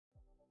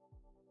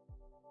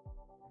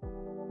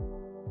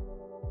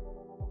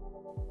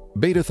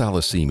Beta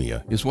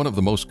thalassemia is one of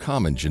the most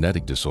common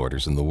genetic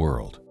disorders in the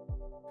world.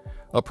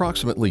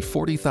 Approximately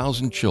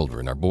 40,000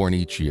 children are born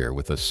each year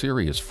with a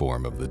serious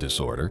form of the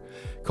disorder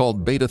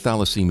called beta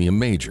thalassemia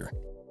major.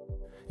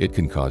 It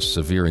can cause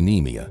severe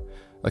anemia,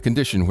 a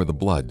condition where the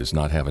blood does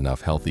not have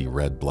enough healthy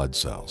red blood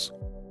cells.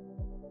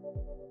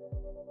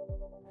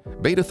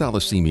 Beta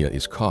thalassemia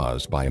is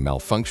caused by a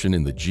malfunction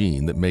in the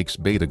gene that makes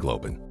beta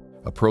globin,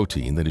 a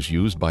protein that is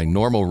used by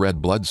normal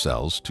red blood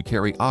cells to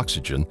carry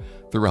oxygen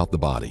throughout the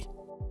body.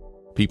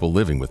 People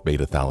living with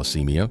beta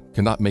thalassemia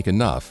cannot make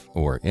enough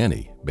or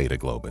any beta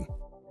globin.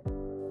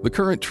 The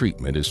current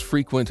treatment is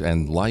frequent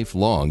and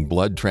lifelong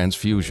blood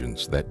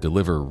transfusions that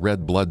deliver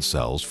red blood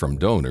cells from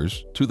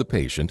donors to the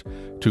patient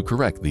to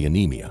correct the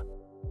anemia.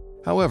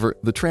 However,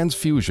 the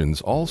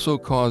transfusions also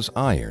cause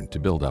iron to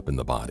build up in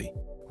the body,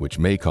 which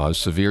may cause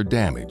severe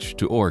damage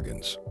to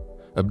organs,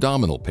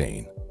 abdominal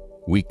pain,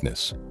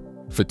 weakness,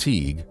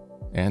 fatigue,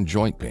 and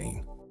joint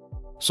pain.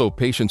 So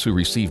patients who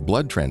receive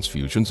blood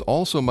transfusions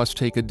also must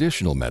take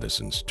additional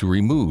medicines to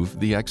remove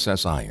the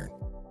excess iron.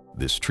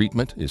 This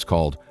treatment is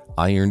called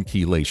iron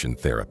chelation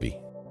therapy.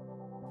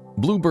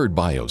 Bluebird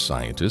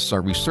bioscientists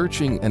are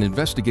researching an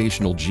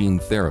investigational gene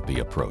therapy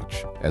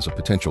approach as a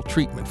potential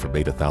treatment for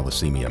beta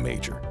thalassemia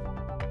major.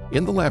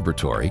 In the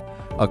laboratory,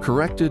 a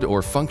corrected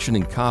or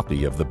functioning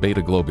copy of the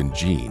beta globin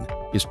gene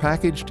is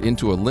packaged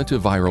into a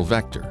lentiviral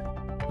vector.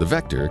 The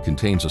vector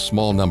contains a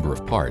small number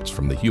of parts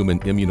from the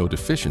human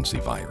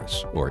immunodeficiency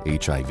virus, or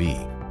HIV.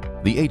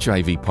 The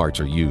HIV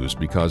parts are used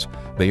because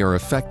they are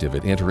effective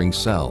at entering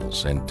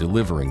cells and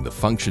delivering the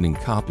functioning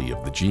copy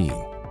of the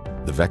gene.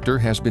 The vector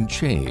has been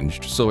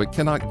changed so it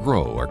cannot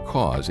grow or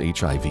cause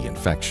HIV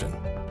infection.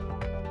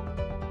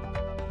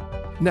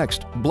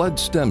 Next, blood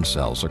stem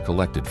cells are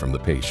collected from the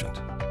patient.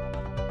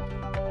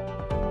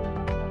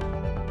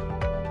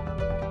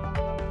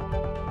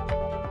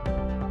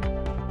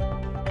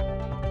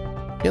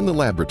 In the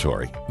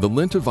laboratory, the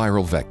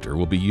lentiviral vector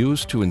will be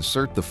used to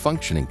insert the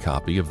functioning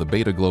copy of the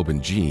beta globin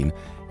gene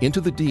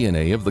into the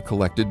DNA of the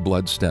collected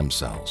blood stem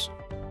cells.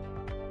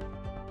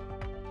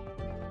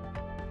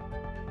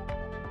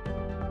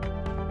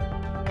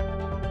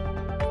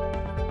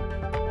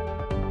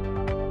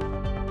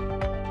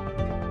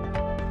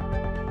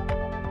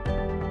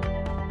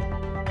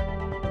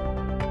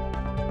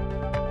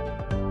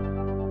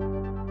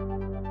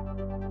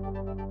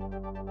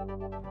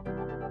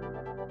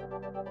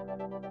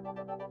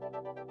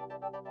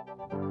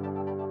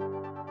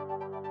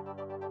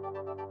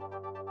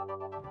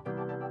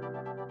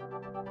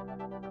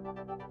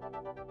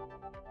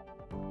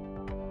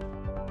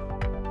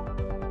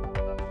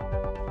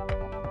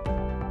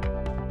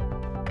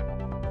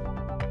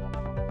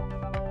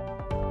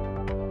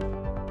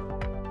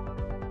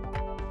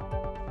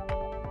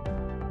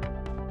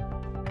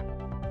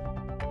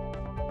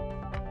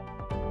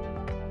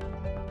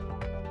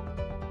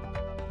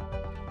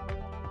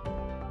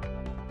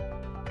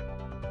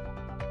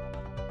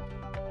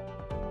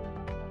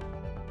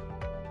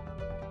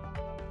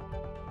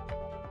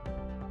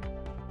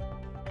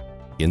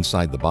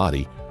 Inside the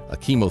body, a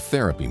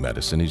chemotherapy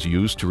medicine is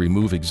used to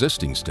remove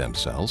existing stem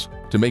cells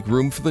to make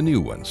room for the new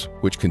ones,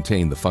 which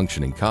contain the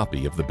functioning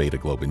copy of the beta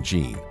globin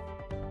gene.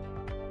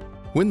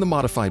 When the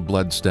modified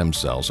blood stem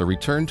cells are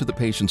returned to the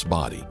patient's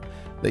body,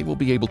 they will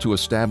be able to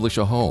establish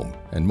a home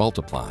and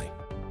multiply.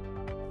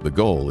 The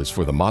goal is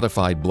for the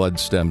modified blood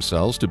stem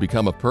cells to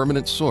become a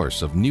permanent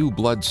source of new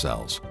blood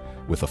cells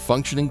with a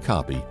functioning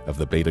copy of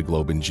the beta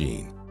globin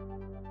gene.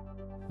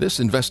 This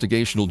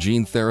investigational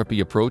gene therapy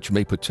approach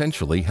may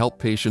potentially help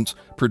patients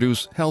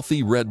produce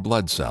healthy red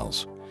blood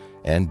cells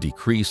and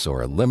decrease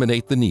or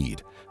eliminate the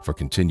need for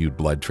continued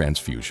blood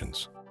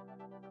transfusions.